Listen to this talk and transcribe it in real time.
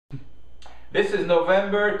This is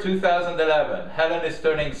November 2011. Helen is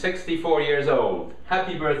turning 64 years old.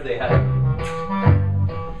 Happy birthday, Helen.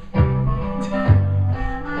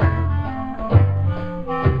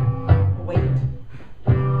 Wait.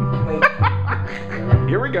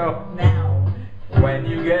 Here we go. Now. When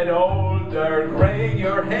you get older, graying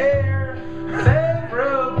your hair,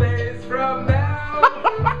 several days from now,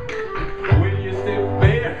 will you still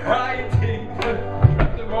be writing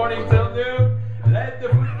from the morning till noon? Let the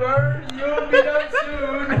food burn, you'll be done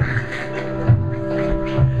soon.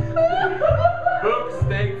 Books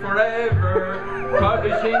take forever,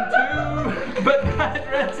 publishing too, but that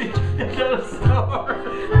rental store.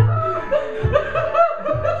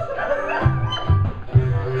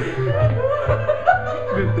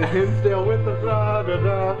 With the Hinsdale with the blah blah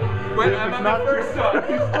blah. When I'm on the first one.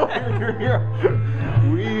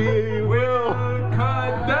 We will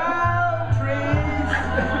cut down trees.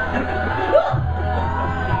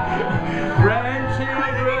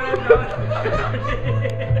 Grandchildren.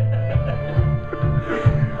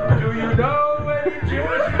 Do you know any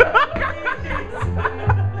Jewish movies?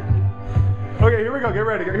 Okay, here we go. Get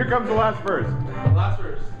ready. Here comes the last verse. Last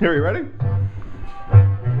verse. Here, you ready?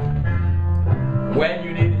 When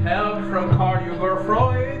you need help from Carl or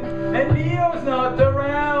Freud and Neo's not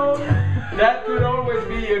around, that could always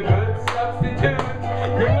be a good substitute.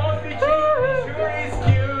 He won't be cheap, he sure is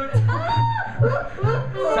cute.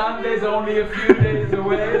 Sunday's only a few days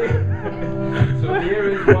away, so here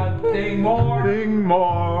is one thing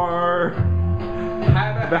more.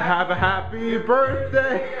 Have a happy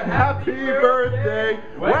birthday,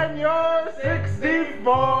 when you're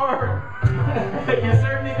 64. You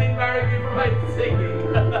certainly didn't marry me for my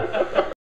singing.